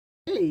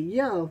Hey,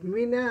 yo,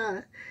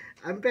 Mina,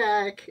 I'm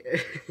back.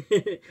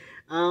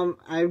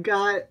 I've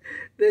got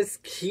this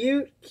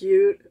cute,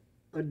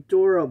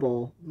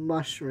 adorable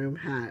mushroom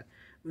hat.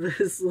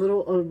 This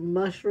little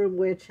mushroom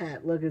witch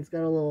hat. Look, it's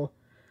got a little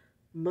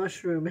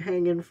mushroom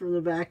hanging from the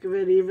back of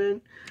it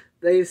even.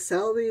 They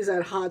sell these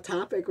at Hot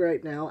Topic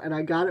right now, and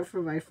I got it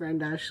from my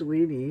friend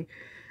Ashlini,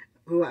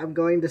 who I'm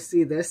going to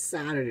see this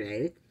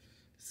Saturday.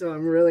 So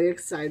I'm really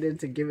excited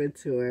to give it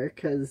to her,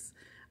 because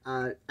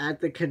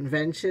at the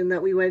convention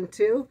that we went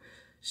to,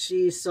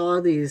 she saw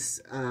these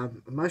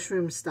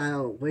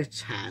mushroom-style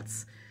witch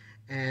hats,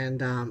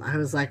 and I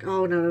was like,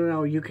 "Oh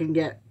no! You can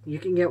get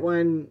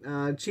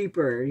one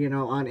cheaper, you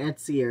know, on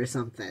Etsy or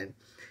something."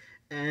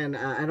 And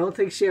I don't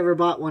think she ever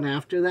bought one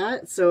after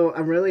that, so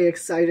I'm really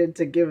excited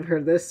to give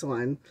her this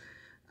one.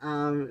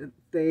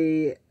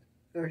 They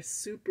are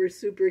super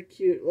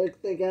cute.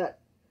 Look, they're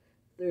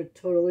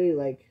totally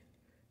like,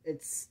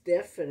 it's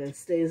stiff and it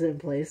stays in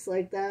place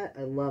like that.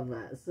 I love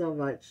that so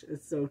much.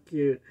 It's so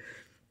cute.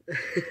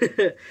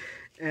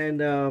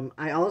 And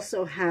I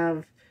also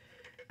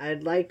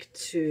I'd like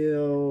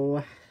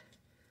to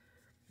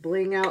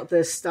bling out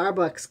this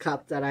Starbucks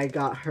cup that I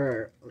got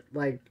her,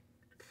 like,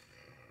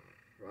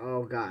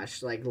 oh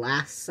gosh, like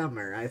last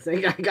summer. I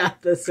think I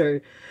got this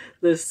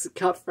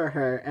cup for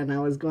her, and I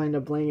was going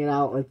to bling it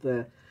out with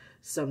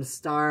some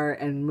star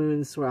and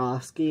moon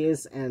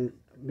Swarovskis and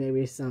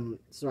maybe some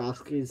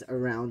Swarovskis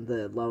around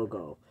the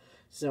logo.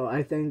 So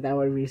I think that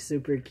would be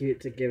super cute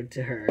to give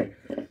to her,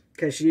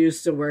 because she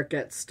used to work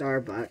at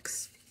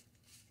Starbucks.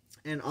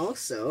 And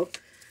also,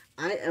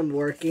 I am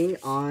working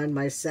on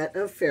my set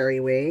of fairy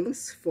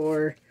wings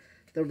for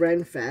the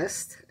Ren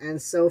Fest,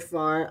 and so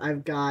far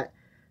I've got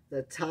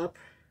the top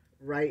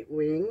right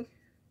wing,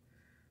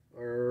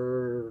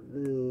 or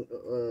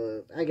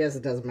I guess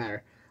it doesn't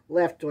matter,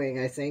 left wing,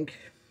 I think.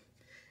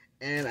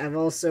 And I've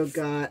also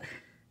got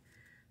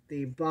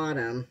the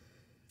bottom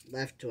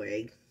left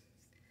wing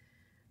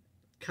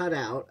cut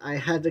out. I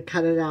had to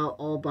cut it out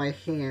all by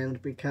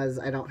hand because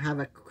I don't have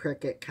a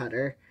Cricut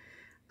cutter.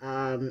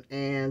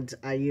 And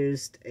I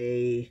used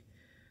a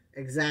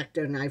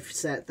X-Acto knife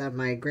set that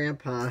my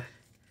grandpa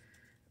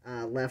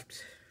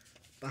left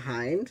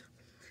behind.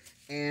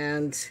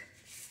 And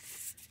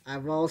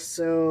I've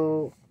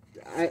also,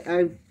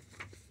 I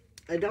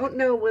don't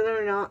know whether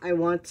or not I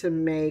want to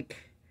make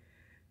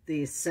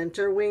the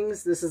center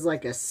wings. This is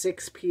like a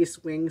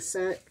 6-piece wing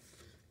set,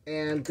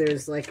 and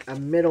there's like a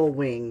middle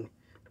wing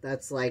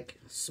that's like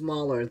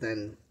smaller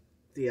than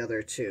the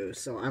other two.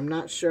 So I'm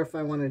not sure if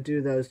I want to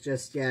do those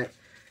just yet,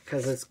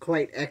 because it's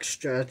quite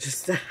extra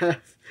just to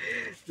have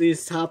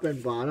these top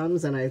and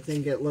bottoms, and I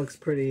think it looks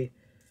pretty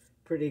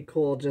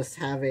cool just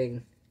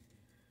having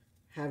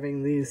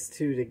these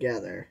two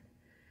together.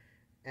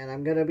 And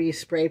I'm going to be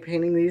spray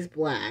painting these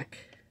black,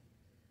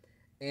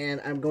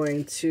 and I'm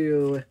going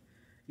to,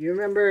 you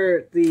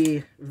remember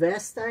the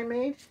vest I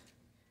made?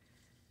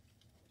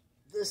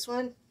 This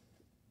one?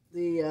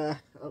 The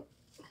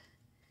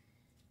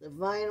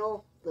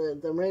vinyl,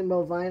 the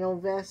rainbow vinyl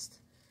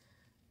vest?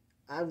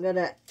 I'm going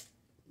to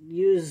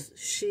use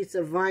sheets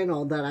of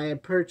vinyl that I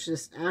had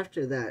purchased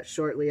after that,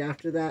 shortly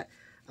after that.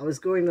 I was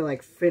going to,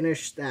 like,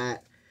 finish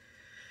that.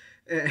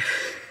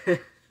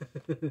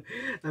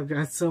 I've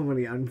got so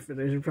many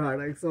unfinished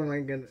products. Oh my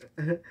goodness.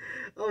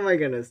 Oh my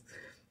goodness.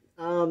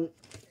 I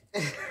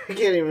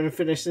can't even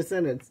finish the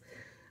sentence,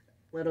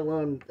 let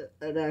alone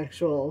an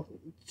actual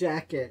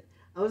jacket.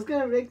 I was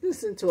gonna make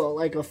this into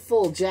a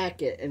full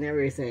jacket and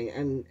everything,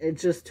 and it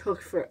just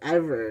took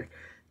forever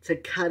to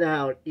cut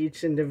out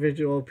each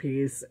individual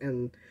piece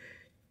and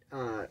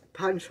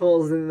punch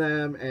holes in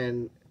them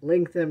and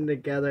link them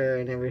together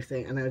and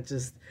everything. And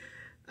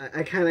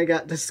I kind of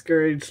got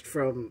discouraged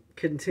from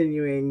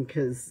continuing,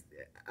 because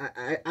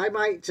I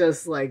might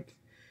just like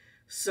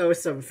sew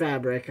some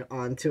fabric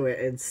onto it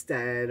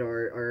instead,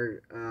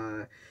 or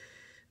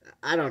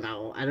I don't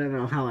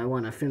know how I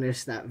want to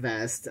finish that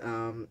vest.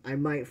 I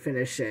might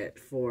finish it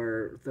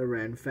for the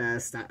Ren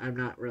Fest. I'm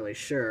not really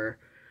sure,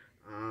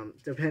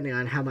 depending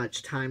on how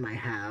much time I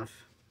have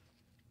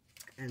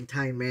and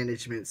time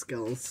management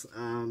skills.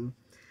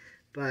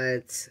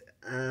 But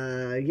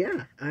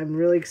yeah, I'm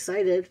really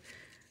excited.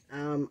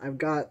 I've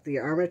got the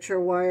armature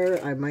wire.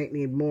 I might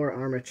need more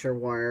armature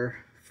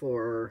wire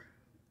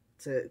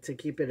to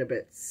keep it a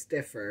bit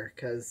stiffer,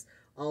 because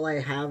all I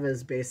have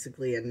is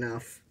basically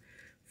enough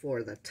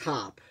for the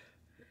top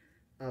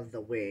of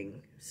the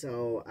wing.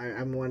 So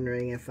I'm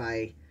wondering if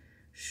I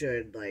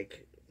should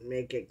like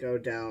make it go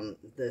down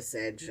this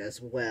edge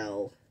as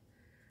well,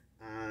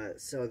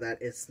 so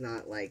that it's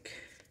not like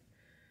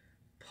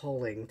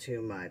pulling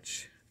too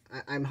much.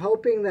 I'm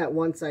hoping that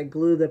once I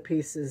glue the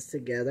pieces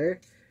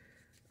together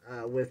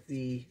with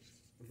the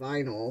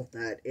vinyl,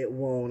 that it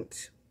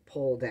won't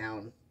pull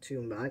down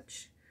too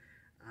much.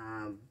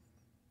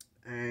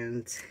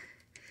 And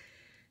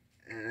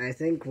I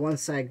think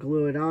once I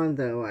glue it on,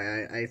 though,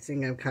 I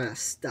think I'm kind of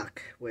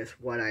stuck with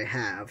what I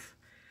have.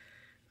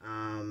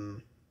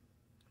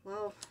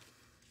 Well,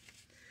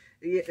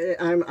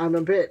 I'm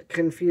a bit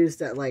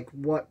confused at like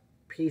what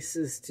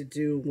pieces to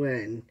do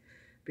when,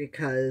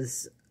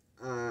 because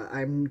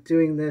I'm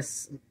doing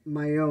this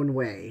my own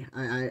way.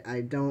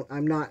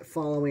 I'm not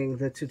following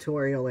the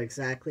tutorial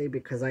exactly,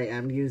 because I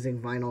am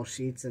using vinyl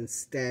sheets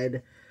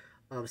instead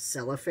of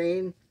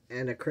cellophane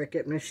and a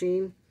Cricut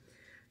machine.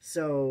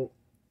 So,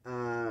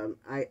 yeah,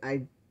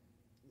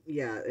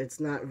 it's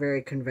not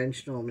very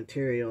conventional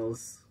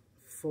materials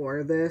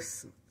for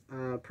this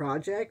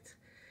project.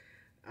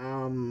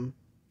 And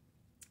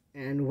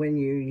when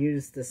you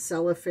use the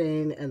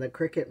cellophane and the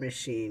Cricut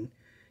machine,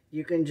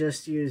 you can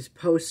just use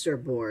poster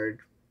board,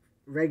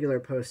 regular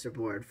poster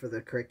board for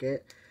the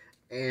Cricut,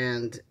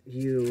 and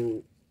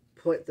you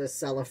put the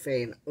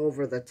cellophane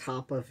over the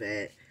top of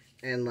it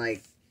and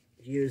like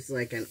use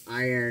like an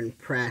iron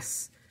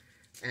press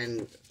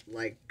and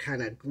like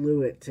kind of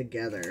glue it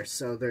together,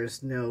 so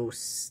there's no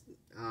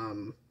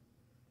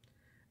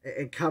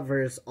it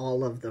covers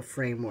all of the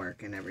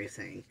framework and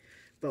everything.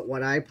 But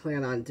what I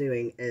plan on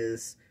doing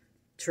is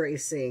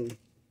tracing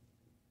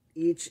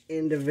each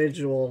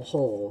individual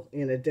hole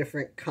in a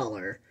different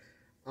color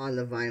on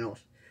the vinyl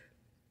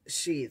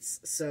sheets,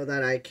 so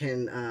that I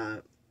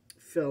can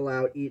fill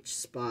out each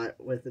spot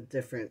with a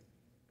different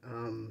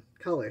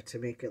color to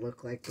make it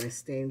look like my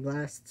stained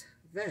glass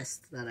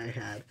vest that I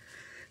had.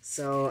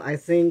 So I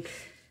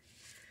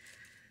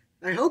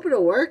hope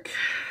it'll work.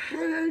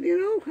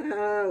 You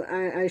know,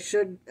 I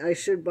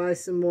should buy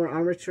some more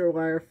armature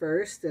wire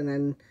first, and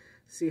then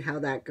see how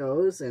that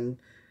goes. And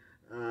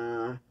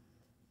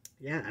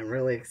yeah, I'm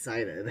really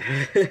excited.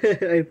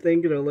 I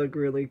think it'll look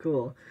really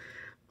cool.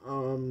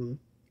 And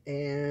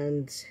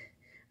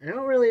I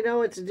don't really know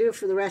what to do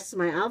for the rest of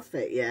my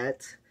outfit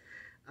yet.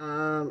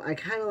 I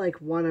kind of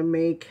like want to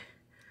make.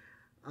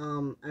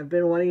 I've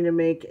been wanting to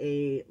make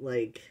a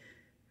wig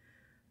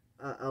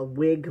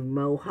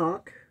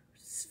mohawk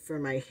for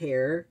my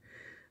hair.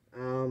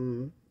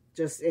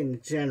 Just in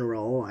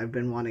general, I've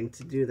been wanting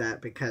to do that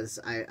because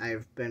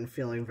I've been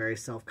feeling very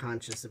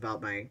self-conscious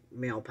about my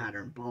male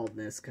pattern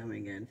baldness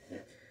coming in.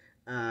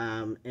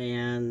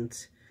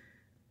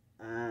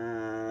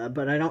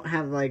 But I don't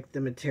have like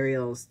the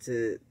materials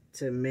to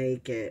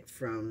make it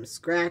from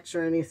scratch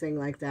or anything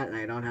like that, and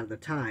I don't have the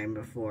time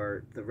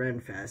before the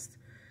Renfest.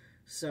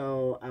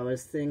 So I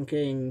was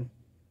thinking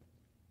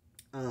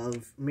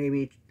of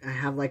maybe I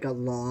have like a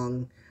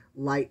long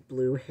light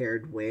blue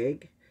haired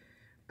wig.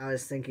 I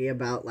was thinking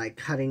about like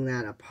cutting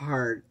that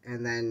apart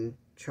and then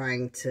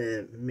trying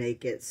to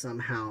make it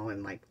somehow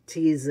and like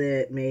tease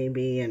it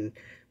maybe, and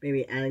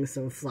maybe adding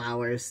some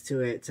flowers to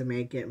it to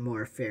make it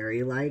more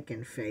fairy-like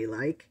and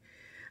fae-like.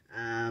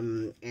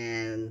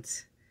 And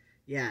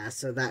yeah,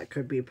 so that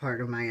could be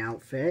part of my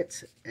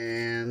outfit.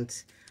 And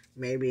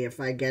maybe if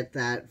I get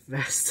that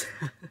vest,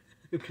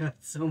 I've got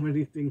so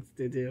many things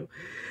to do.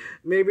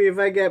 Maybe if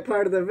I get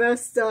part of the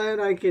vest done,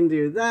 I can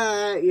do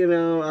that, you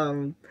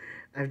know.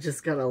 I've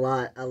just got a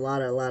lot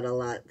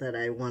that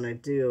I want to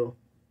do.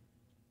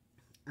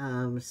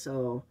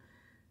 So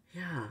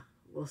yeah,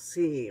 we'll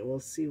see.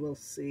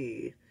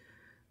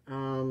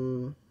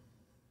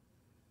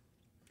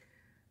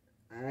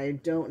 I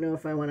don't know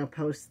if I want to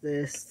post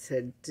this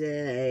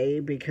today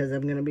because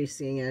I'm going to be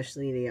seeing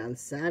Ashlini on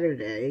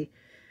Saturday.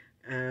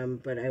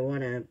 But I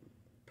want to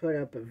put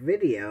up a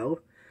video.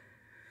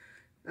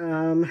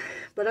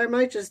 But I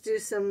might just do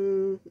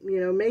some,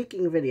 you know,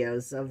 making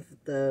videos of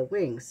the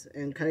wings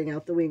and cutting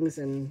out the wings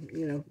and,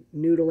 you know,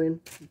 noodling,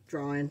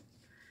 drawing.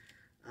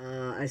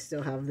 I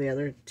still have the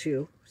other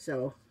two,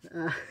 so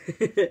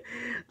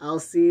I'll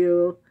see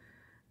you,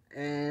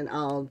 and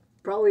I'll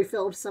probably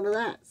film some of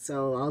that,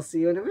 so I'll see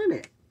you in a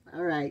minute.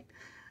 All right.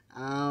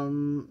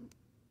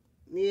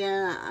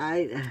 Yeah,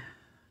 I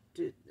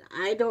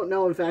don't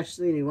know if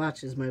Ashlini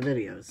watches my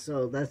videos,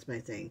 so that's my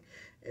thing,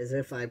 is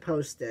if I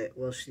post it,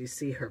 will she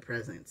see her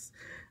presence?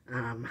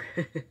 I'm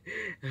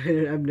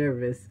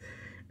nervous.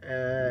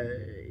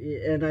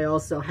 And I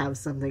also have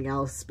something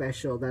else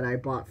special that I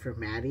bought for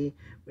Maddie,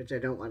 which I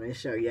don't want to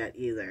show yet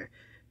either,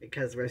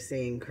 because we're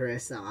seeing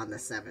Carissa on the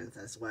 7th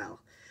as well.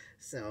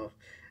 So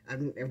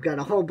I've got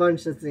a whole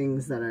bunch of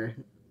things that are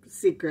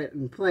secret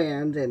and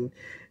planned, and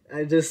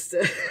I just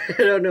I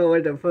don't know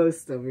when to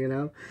post them, you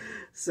know.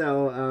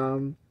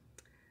 So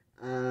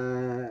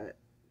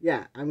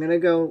yeah, I'm gonna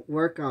go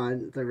work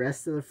on the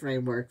rest of the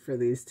framework for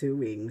these two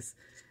wings,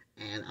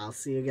 and I'll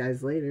see you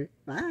guys later.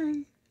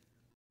 Bye.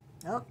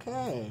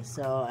 Okay,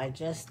 so I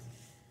just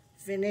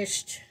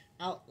finished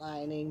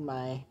outlining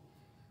my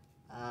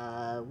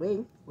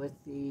wing with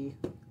the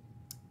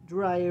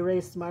dry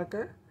erase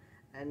marker,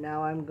 and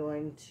now I'm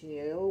going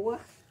to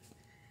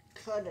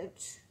cut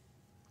it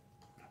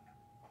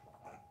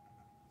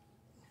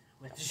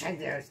with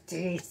Shandar's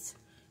teeth.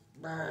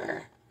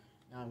 Brr.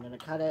 Now I'm going to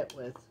cut it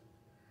with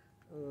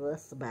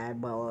this bad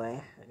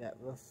boy. I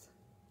got this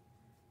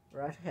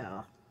right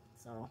here,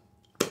 so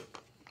I'm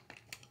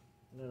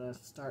going to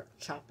start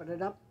chopping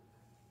it up,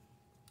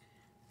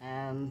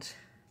 and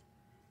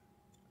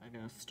I'm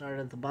going to start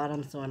at the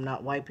bottom so I'm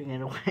not wiping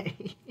it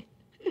away.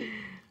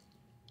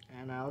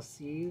 And I'll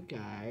see you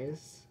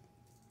guys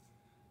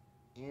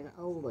in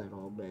a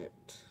little bit.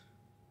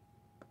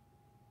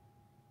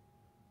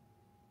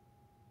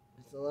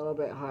 It's a little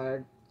bit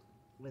hard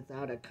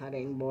without a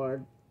cutting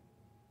board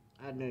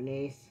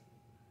underneath.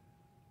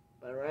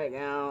 But right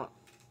now,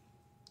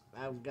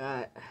 I've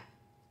got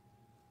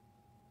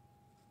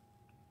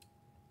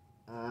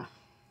a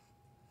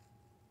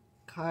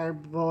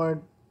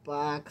cardboard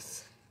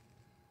box.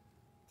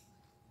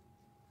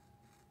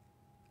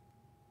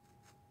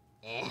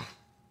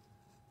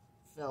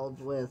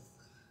 Filled with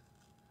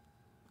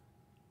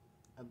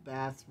a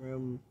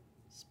bathroom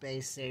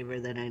space saver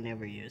that I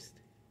never used.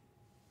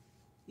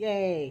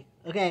 Yay!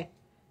 Okay,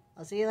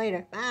 I'll see you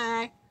later.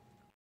 Bye!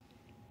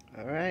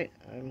 Alright,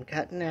 I'm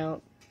cutting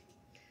out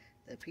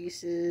the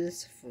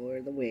pieces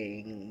for the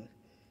wing.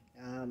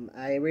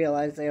 I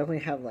realized I only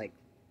have like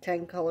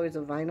 10 colors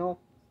of vinyl,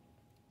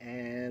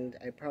 and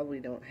I probably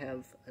don't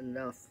have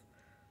enough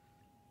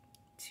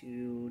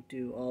to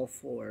do all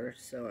 4,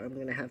 so I'm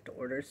gonna have to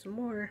order some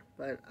more,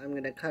 but I'm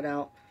gonna cut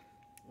out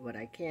what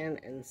I can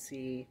and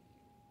see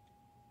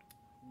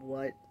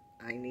what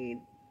I need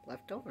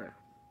left over.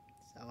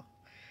 So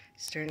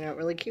it's turning out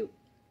really cute.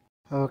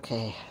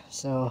 Okay,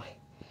 so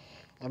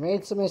I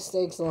made some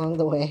mistakes along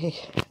the way.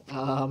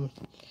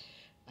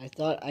 I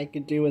thought I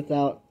could do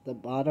without the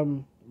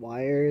bottom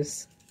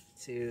wires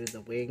to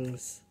the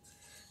wings,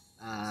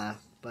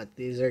 but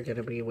these are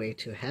gonna be way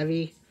too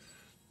heavy,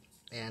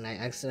 and I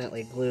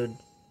accidentally glued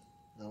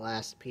the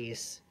last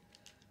piece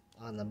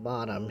on the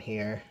bottom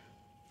here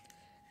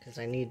because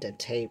I need to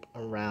tape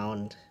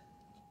around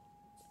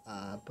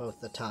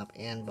both the top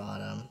and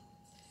bottom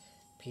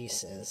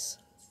pieces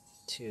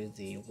to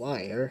the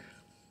wire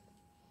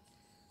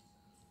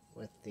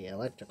with the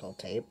electrical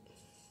tape.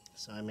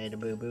 So I made a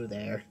boo-boo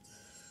there,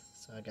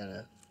 so I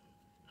gotta,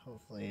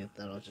 hopefully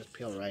that'll just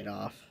peel right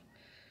off.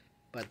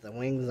 But the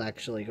wings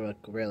actually look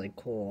really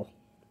cool.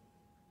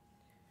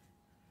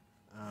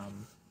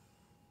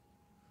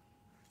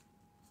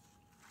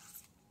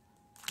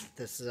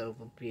 This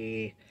will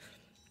be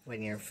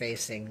when you're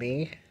facing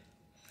me,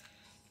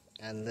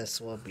 and this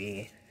will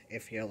be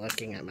if you're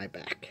looking at my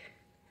back.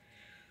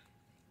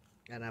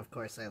 And of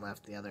course I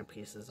left the other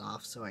pieces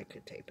off so I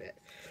could tape it.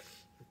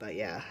 But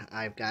yeah,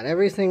 I've got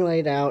everything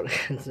laid out.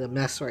 It's a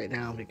mess right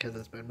now because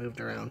it's been moved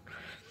around.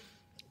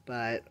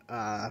 But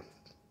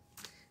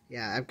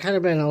yeah, I've kind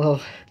of been a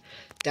little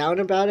down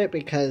about it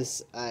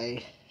because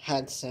I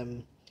had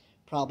some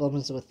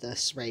problems with the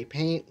spray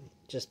paint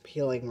just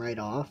peeling right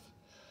off.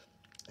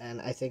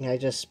 And I think I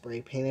just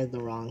spray painted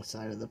the wrong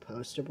side of the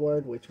poster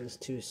board, which was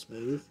too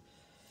smooth.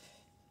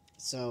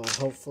 So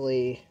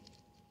hopefully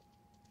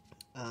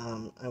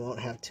I won't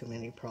have too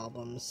many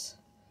problems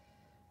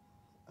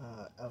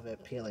of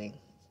it peeling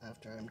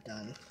after I'm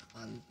done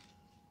on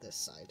this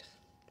side.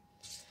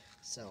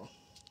 So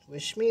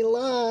wish me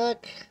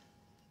luck.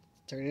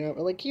 It's turning out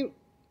really cute.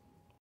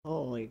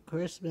 Holy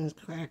Christmas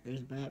crackers,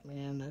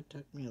 Batman. That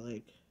took me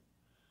like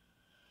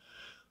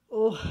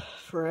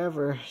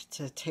forever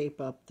to tape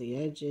up the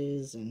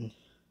edges and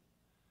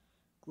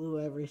glue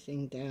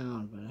everything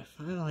down,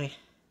 but I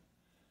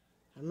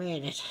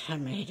made it.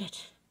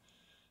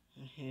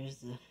 And here's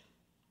the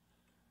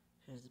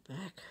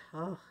back.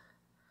 Oh,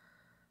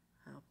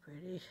 how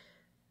pretty.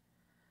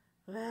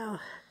 Well,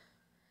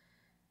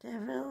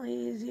 definitely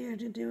easier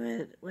to do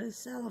it with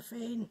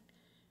cellophane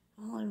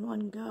all in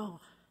one go.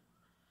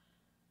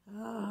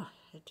 Oh,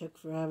 it took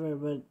forever,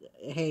 but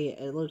hey,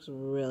 it looks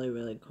really,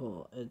 really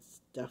cool.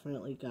 It's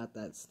definitely got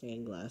that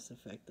stained glass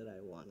effect that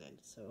I wanted,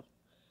 so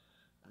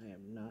I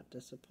am not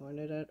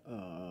disappointed at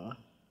all.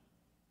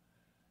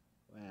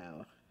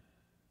 Wow.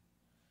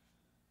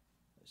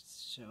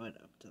 Let's show it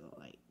up to the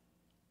light.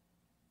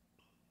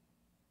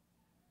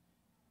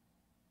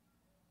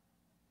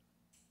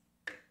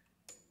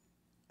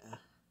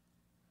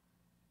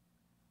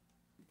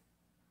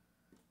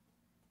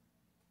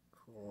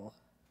 Cool.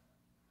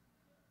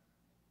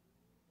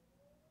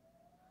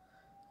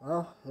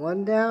 Well,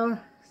 1 down,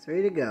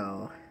 3 to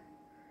go.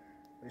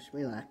 Wish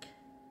me luck.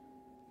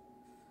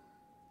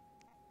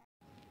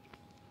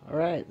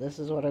 Alright, this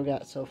is what I've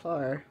got so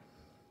far.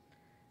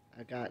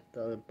 I got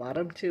the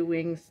bottom 2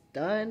 wings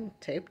done,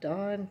 taped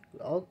on,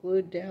 all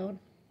glued down.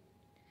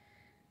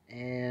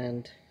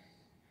 And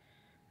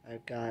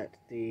I've got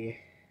the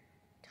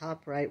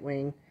top right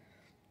wing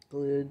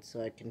glued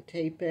so I can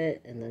tape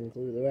it and then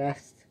glue the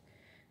rest.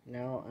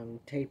 Now I'm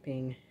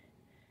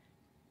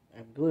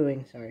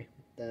gluing,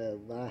 the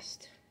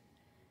last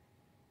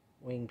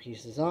wing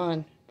pieces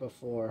on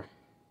before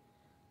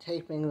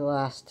taping the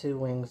last 2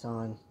 wings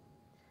on.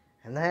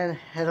 And then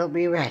it'll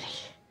be ready.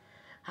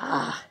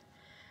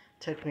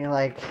 Took me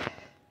like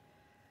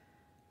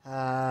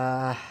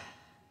a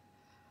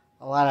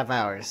lot of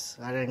hours.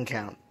 I didn't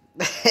count.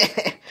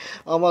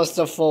 Almost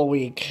a full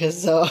week.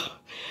 So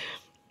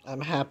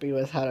I'm happy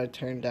with how it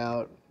turned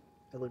out.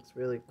 It looks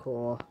really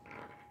cool.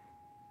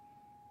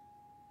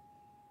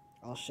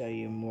 I'll show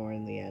you more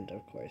in the end,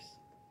 of course.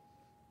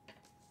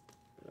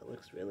 It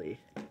looks really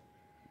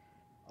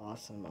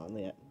awesome on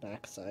the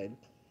back side.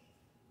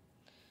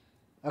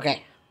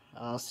 Okay,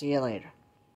 I'll see you later.